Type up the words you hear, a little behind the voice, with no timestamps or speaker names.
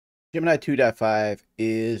Gemini 2.5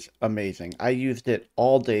 is amazing. I used it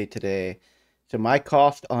all day today. So my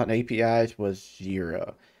cost on APIs was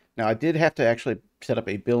 0. Now I did have to actually set up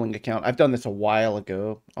a billing account. I've done this a while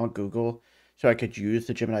ago on Google so I could use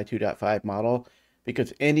the Gemini 2.5 model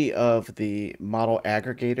because any of the model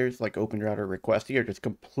aggregators like OpenRouter or Requesty are just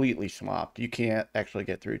completely swamped. You can't actually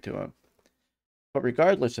get through to them. But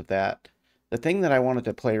regardless of that, the thing that I wanted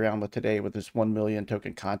to play around with today with this 1 million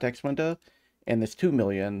token context window and this 2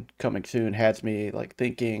 million coming soon has me like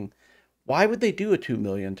thinking, why would they do a 2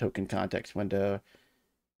 million token context window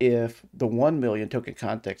if the 1 million token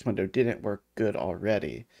context window didn't work good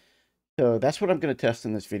already? So that's what I'm going to test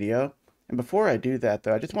in this video. And before I do that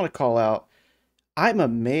though, I just want to call out, I'm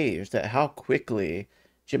amazed at how quickly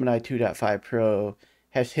Gemini 2.5 Pro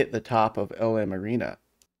has hit the top of LM Arena.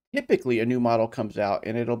 Typically a new model comes out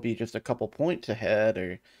and it'll be just a couple points ahead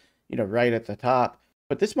or, right at the top.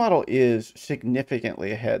 But this model is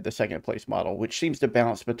significantly ahead the second place model, which seems to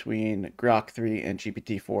bounce between Grok 3 and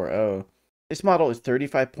GPT 4o. This model is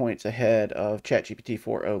 35 points ahead of ChatGPT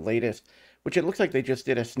 4o latest, which it looks like they just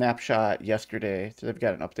did a snapshot yesterday. So they've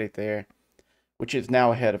got an update there, which is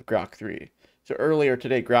now ahead of Grok 3. So earlier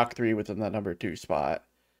today, Grok 3 was in the number 2 spot.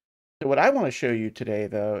 So what I want to show you today,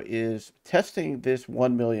 though, is testing this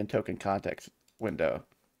 1 million token context window.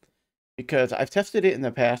 Because I've tested it in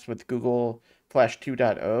the past with Google Flash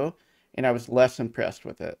 2.0, and I was less impressed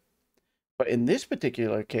with it. But in this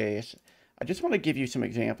particular case, I just want to give you some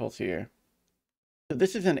examples here. So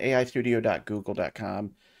this is in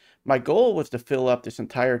aistudio.google.com. My goal was to fill up this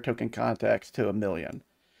entire token context to 1 million.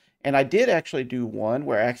 And I did actually do one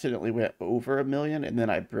where I accidentally went over 1 million and then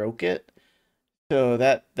I broke it. So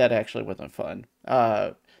that actually wasn't fun.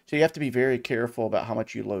 So you have to be very careful about how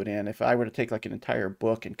much you load in. If I were to take like an entire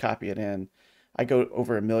book and copy it in, I go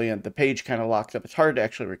over 1 million, the page kind of locks up. It's hard to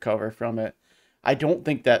actually recover from it. I don't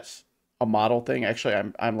think that's a model thing.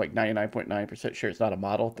 Actually, I'm like 99.9% sure it's not a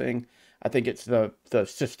model thing. I think it's the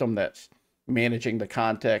system that's managing the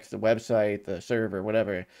context, the website, the server,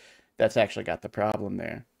 whatever, that's actually got the problem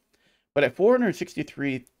there. But at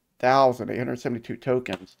 463,872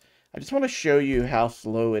 tokens, I just want to show you how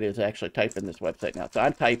slow it is to actually type in this website now. So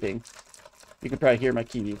I'm typing. You can probably hear my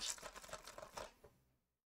keys.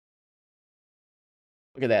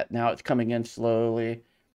 Look at that. Now it's coming in slowly.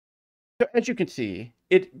 So as you can see,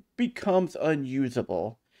 it becomes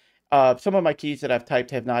unusable. Some of my keys that I've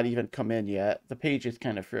typed have not even come in yet. The page is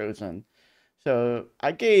kind of frozen. So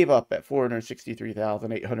I gave up at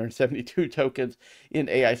 463,872 tokens in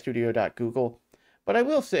aistudio.google. But I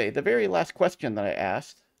will say, the very last question that I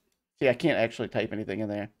asked, see, I can't actually type anything in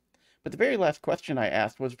there. But the very last question I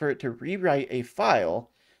asked was for it to rewrite a file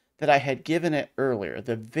that I had given it earlier,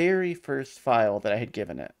 the very first file that I had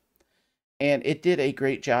given it. And it did a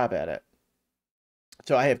great job at it.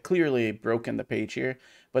 So I have clearly broken the page here,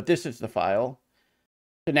 but this is the file.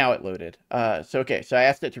 So now it loaded. Okay, so I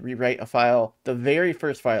asked it to rewrite a file, the very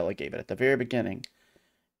first file I gave it at the very beginning.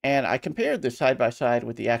 And I compared this side by side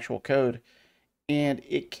with the actual code, and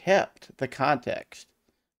it kept the context.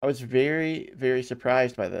 I was very, very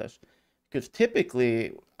surprised by this because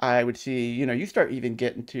typically I would see, you start even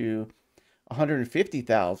getting to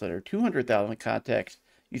 150,000 or 200,000 context,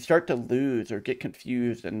 you start to lose or get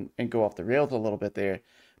confused and go off the rails a little bit there.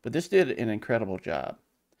 But this did an incredible job.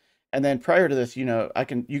 And then prior to this, you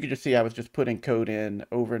could just see I was just putting code in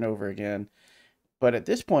over and over again. But at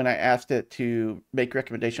this point, I asked it to make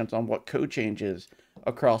recommendations on what code changes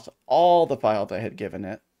across all the files I had given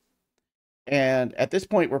it. And at this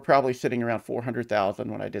point, we're probably sitting around 400,000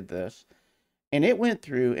 when I did this. And it went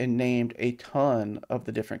through and named a ton of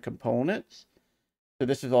the different components. So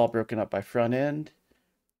this is all broken up by front end.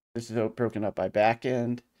 This is all broken up by back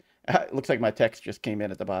end. It looks like my text just came in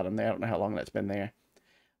at the bottom there. I don't know how long that's been there.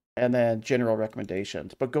 And then general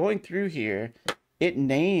recommendations. But going through here, it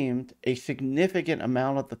named a significant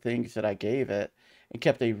amount of the things that I gave it and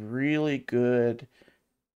kept a really good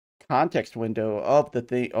context window of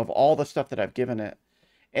of all the stuff that I've given it.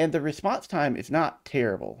 And the response time is not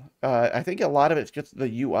terrible. I think a lot of it's just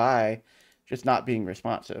the UI just not being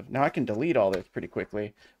responsive. Now I can delete all this pretty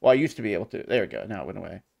quickly. Well, I used to be able to. There we go. Now it went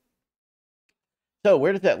away. So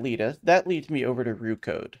where does that lead us? That leads me over to Rue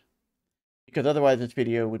code, because otherwise this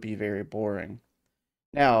video would be very boring.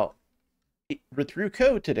 Now, with Rue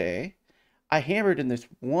code today, I hammered in this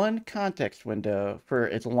one context window for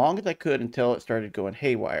as long as I could until it started going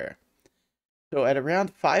haywire. So at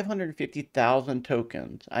around 550,000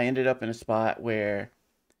 tokens, I ended up in a spot where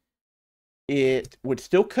it would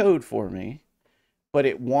still code for me, but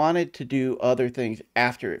it wanted to do other things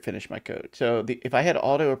after it finished my code. So if I had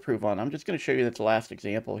auto approve on, I'm just going to show you this last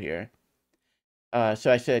example here.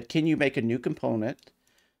 So I said, can you make a new component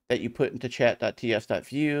that you put into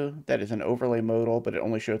chat.ts.view that is an overlay modal, but it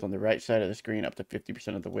only shows on the right side of the screen up to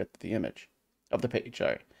 50% of the width of the image, of the page,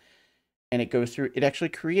 sorry. And it goes through, it actually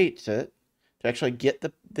creates it to actually get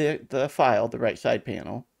the file, the right side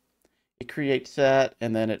panel. It creates that,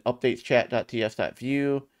 and then it updates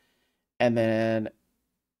chat.ts.view. And then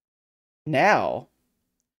now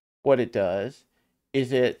what it does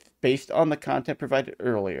is it, based on the content provided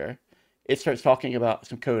earlier, it starts talking about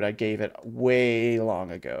some code I gave it way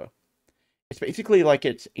long ago. It's basically like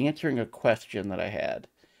it's answering a question that I had.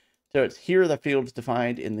 So it's, here are the fields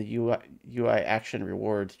defined in the UI action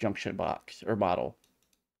rewards junction box or model.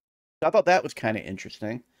 So I thought that was kind of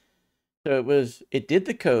interesting. So it did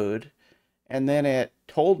the code, and then it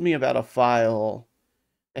told me about a file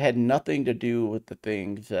that had nothing to do with the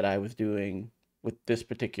things that I was doing with this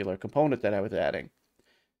particular component that I was adding.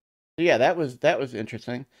 So yeah, that was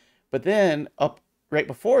interesting. But then up right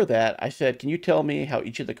before that, I said, can you tell me how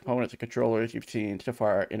each of the components and controllers you've seen so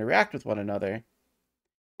far interact with one another?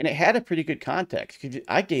 And it had a pretty good context because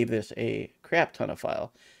I gave this a crap ton of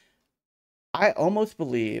file. I almost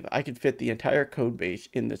believe I could fit the entire code base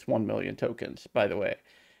in this 1 million tokens, by the way.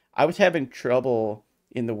 I was having trouble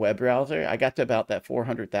in the web browser. I got to about that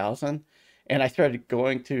 400,000, and I started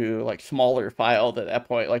going to like smaller files at that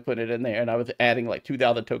point, like put it in there, and I was adding like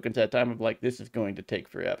 2,000 tokens at a time. I'm like, this is going to take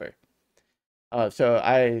forever. So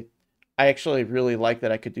I actually really like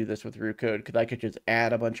that I could do this with root code because I could just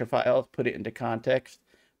add a bunch of files, put it into context,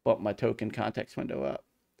 bump my token context window up.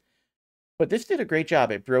 But this did a great job.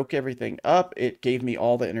 It broke everything up. It gave me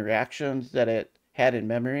all the interactions that it had in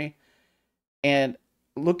memory. And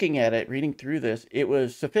looking at it, reading through this, it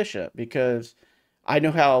was sufficient because I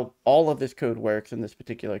know how all of this code works in this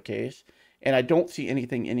particular case. And I don't see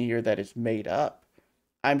anything in here that is made up.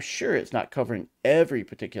 I'm sure it's not covering every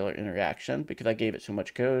particular interaction because I gave it so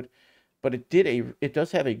much code, but it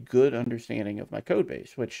does have a good understanding of my code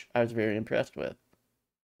base, which I was very impressed with.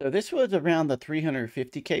 So this was around the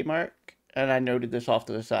 350K mark, and I noted this off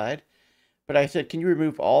to the side. But I said, can you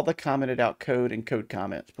remove all the commented out code and code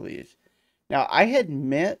comments, please? Now, I had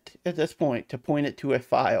meant at this point to point it to a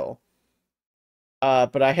file,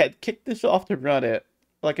 but I had kicked this off to run it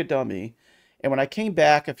like a dummy. And when I came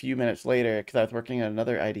back a few minutes later, because I was working on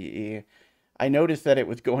another IDE, I noticed that it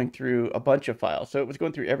was going through a bunch of files. So it was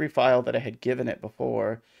going through every file that I had given it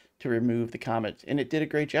before to remove the comments, and it did a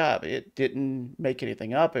great job. It didn't make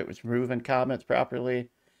anything up. It was removing comments properly.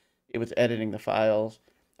 It was editing the files.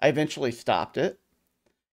 I eventually stopped it.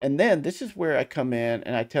 And then this is where I come in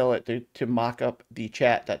and I tell it to mock up the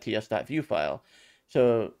chat.ts.view file.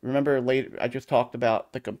 So remember later, I just talked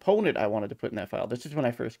about the component I wanted to put in that file. This is when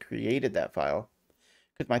I first created that file.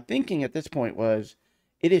 Because my thinking at this point was,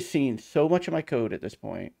 it has seen so much of my code at this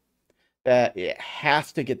point that it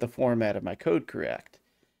has to get the format of my code correct.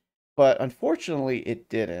 But unfortunately, it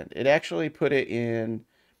didn't. It actually put it in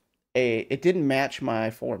it didn't match my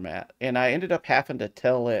format. And I ended up having to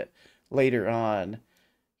tell it later on,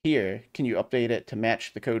 here, can you update it to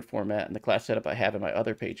match the code format and the class setup I have in my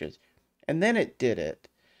other pages? And then it did it.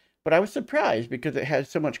 But I was surprised because it has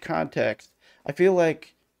so much context. I feel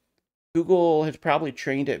like Google has probably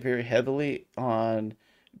trained it very heavily on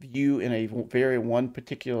view in a very one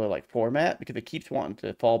particular like format because it keeps wanting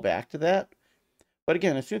to fall back to that. But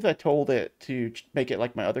again, as soon as I told it to make it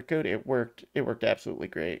like my other code, it worked. It worked absolutely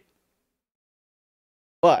great.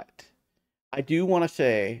 But I do want to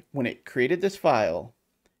say, when it created this file,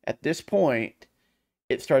 at this point,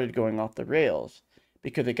 it started going off the rails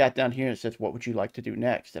because it got down here and it says, what would you like to do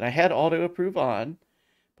next? And I had auto approve on,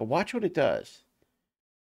 but watch what it does.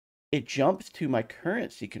 It jumps to my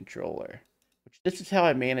currency controller, which this is how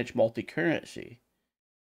I manage multi-currency.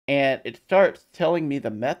 And it starts telling me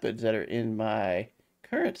the methods that are in my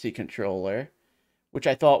currency controller, which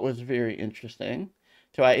I thought was very interesting.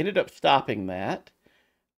 So I ended up stopping that.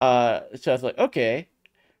 So I was like, okay.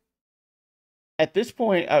 At this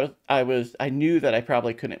point, I knew that I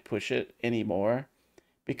probably couldn't push it anymore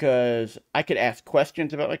because I could ask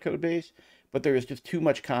questions about my code base, but there was just too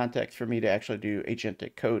much context for me to actually do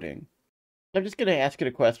agentic coding. I'm just going to ask it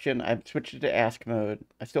a question. I've switched it to ask mode.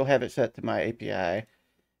 I still have it set to my API.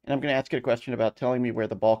 And I'm going to ask it a question about telling me where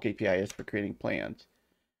the bulk API is for creating plans.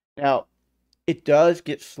 Now, it does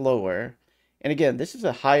get slower. And again, this is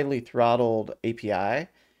a highly throttled API.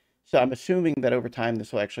 So I'm assuming that over time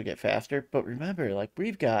this will actually get faster. But remember, like,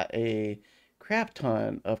 we've got a crap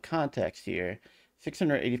ton of context here,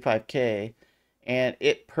 685K, and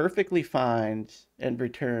it perfectly finds and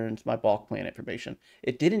returns my bulk plan information.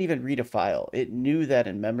 It didn't even read a file. It knew that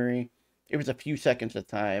in memory. It was a few seconds of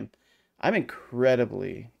time. I'm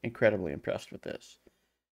incredibly, incredibly impressed with this.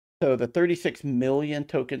 So the 36 million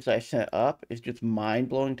tokens I sent up is just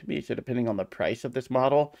mind-blowing to me. So depending on the price of this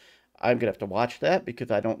model, I'm gonna have to watch that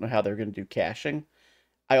because I don't know how they're gonna do caching.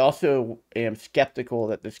 I also am skeptical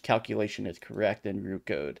that this calculation is correct in root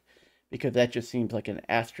code because that just seems like an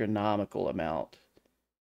astronomical amount.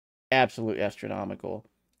 Absolute astronomical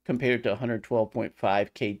compared to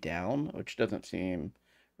 112.5K down, which doesn't seem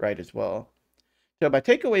right as well. So my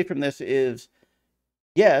takeaway from this is,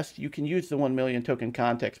 yes, you can use the 1 million token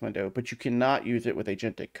context window, but you cannot use it with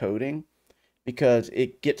agentic coding because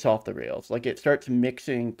it gets off the rails. Like it starts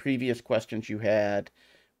mixing previous questions you had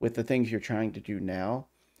with the things you're trying to do now.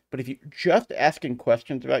 But if you're just asking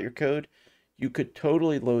questions about your code, you could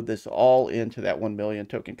totally load this all into that 1 million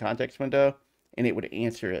token context window and it would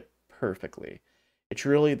answer it perfectly. It's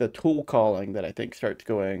really the tool calling that I think starts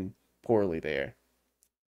going poorly there,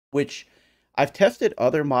 which I've tested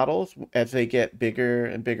other models as they get bigger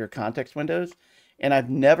and bigger context windows, and I've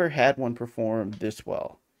never had one perform this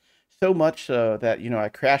well. So much so that, I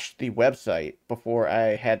crashed the website before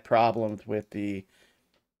I had problems with the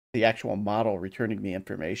actual model returning me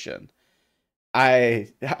information.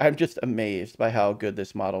 I'm just amazed by how good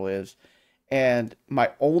this model is. And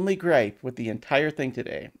my only gripe with the entire thing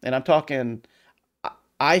today, and I'm talking,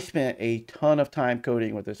 I spent a ton of time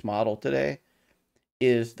coding with this model today,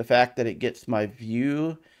 is the fact that it gets my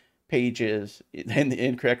view pages in the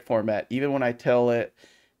incorrect format, even when I tell it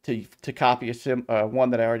to copy one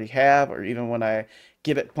that I already have, or even when I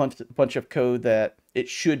give it a bunch of code that it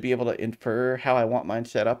should be able to infer how I want mine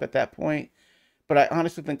set up at that point. But I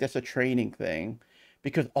honestly think that's a training thing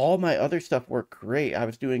because all my other stuff worked great. I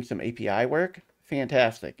was doing some API work,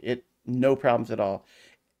 fantastic. No problems at all.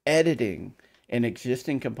 Editing an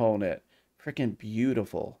existing component, freaking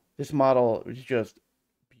beautiful. This model is just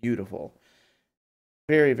beautiful.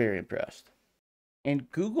 Very, very impressed. And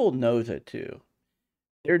Google knows it too.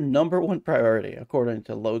 Their number one priority, according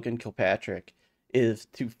to Logan Kilpatrick, is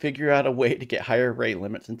to figure out a way to get higher rate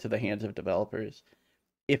limits into the hands of developers.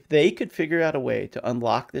 If they could figure out a way to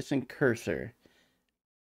unlock this in Cursor,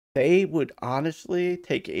 they would honestly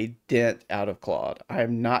take a dent out of Claude. I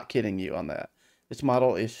am not kidding you on that. This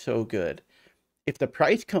model is so good. If the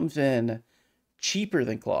price comes in cheaper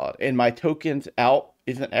than Claude and my tokens out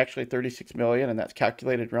isn't actually 36 million and that's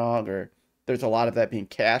calculated wrong, or there's a lot of that being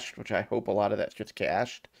cached, which I hope a lot of that's just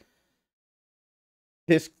cached,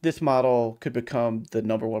 this model could become the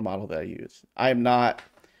number one model that I use. I am not,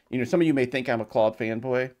 some of you may think I'm a Claude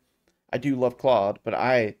fanboy. I do love Claude, but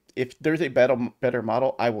if there's a better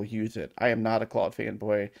model, I will use it. I am not a Claude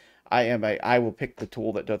fanboy. I will pick the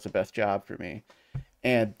tool that does the best job for me.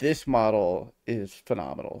 And this model is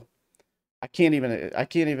phenomenal. I can't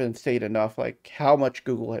even state enough like how much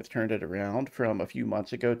Google has turned it around from a few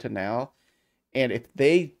months ago to now. And if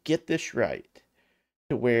they get this right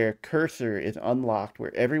to where Cursor is unlocked,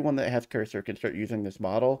 where everyone that has Cursor can start using this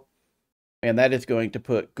model, and that is going to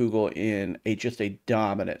put Google in just a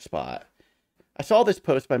dominant spot. I saw this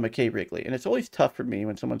post by McKay Wrigley, and it's always tough for me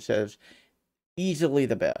when someone says easily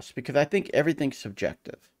the best, because I think everything's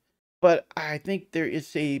subjective. But I think there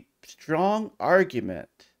is a strong argument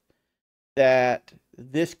that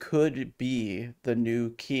this could be the new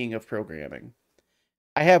king of programming.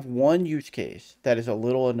 I have one use case that is a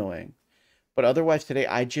little annoying, but otherwise today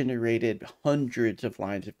I generated hundreds of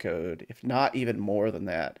lines of code, if not even more than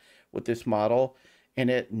that, with this model, and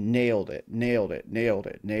it nailed it.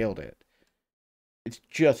 It's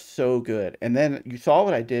just so good. And then you saw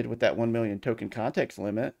what I did with that 1 million token context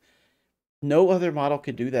limit. No other model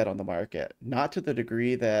could do that on the market, not to the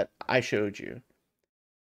degree that I showed you.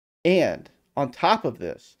 And on top of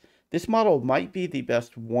this, this model might be the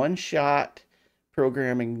best one-shot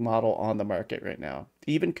programming model on the market right now,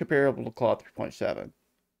 even comparable to Claude 3.7.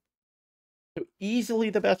 So easily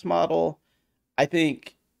the best model. I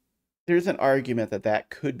think there's an argument that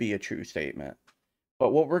that could be a true statement. But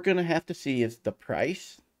what we're going to have to see is the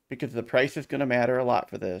price, because the price is going to matter a lot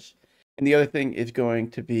for this. And the other thing is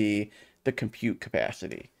going to be the compute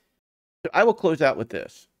capacity. So I will close out with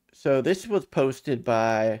this. So this was posted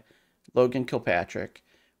by Logan Kilpatrick,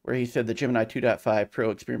 where he said the Gemini 2.5 Pro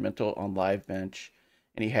experimental on LiveBench,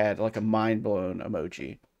 and he had like a mind-blown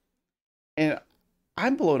emoji. And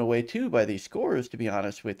I'm blown away too by these scores, to be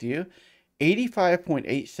honest with you.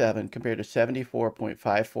 85.87 compared to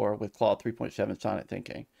 74.54 with Claude 3.7 Sonnet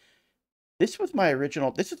Thinking. This is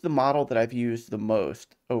the model that I've used the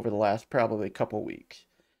most over the last probably couple weeks.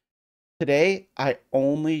 Today, I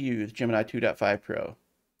only use Gemini 2.5 Pro.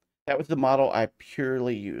 That was the model I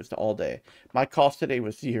purely used all day. My cost today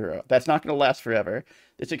was 0. That's not going to last forever.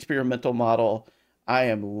 This experimental model, I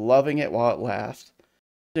am loving it while it lasts.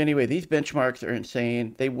 So anyway, these benchmarks are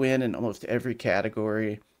insane. They win in almost every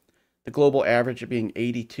category. The global average of being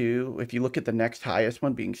 82. If you look at the next highest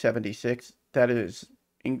one being 76, that is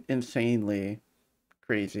insanely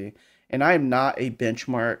crazy. And I am not a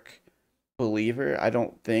benchmark believer. I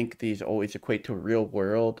don't think these always equate to real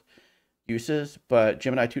world uses, but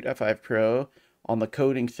Gemini 2.5 Pro on the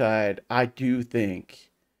coding side, I do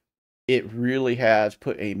think it really has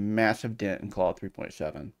put a massive dent in Claude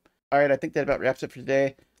 3.7. All right, I think that about wraps it for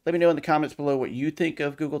today. Let me know in the comments below what you think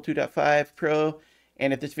of Google 2.5 Pro,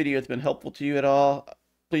 and if this video has been helpful to you at all,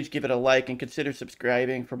 please give it a like and consider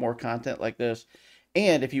subscribing for more content like this.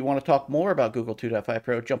 And if you want to talk more about Google 2.5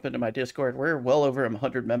 Pro, jump into my Discord. We're well over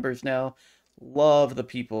 100 members now. Love the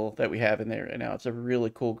people that we have in there right now. It's a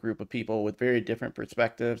really cool group of people with very different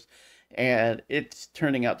perspectives, and it's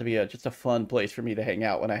turning out to be just a fun place for me to hang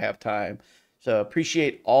out when I have time. So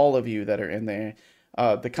appreciate all of you that are in there.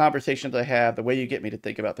 The conversations I have, the way you get me to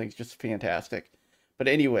think about things, just fantastic. But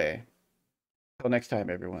anyway, until next time,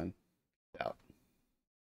 everyone.